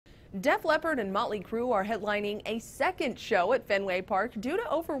Def Leppard and Motley Crue are headlining a second show at Fenway Park due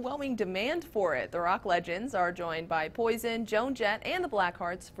to overwhelming demand for it. The rock legends are joined by Poison, Joan Jett, and the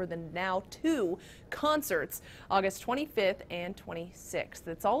Blackhearts for the now two concerts, August 25th and 26th.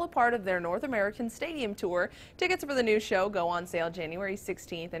 It's all a part of their North American Stadium tour. Tickets for the new show go on sale January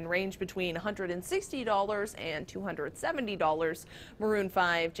 16th and range between $160 and $270. Maroon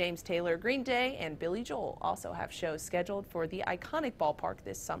 5, James Taylor, Green Day, and Billy Joel also have shows scheduled for the iconic ballpark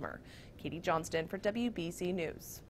this summer. Katie Johnston for WBZ News.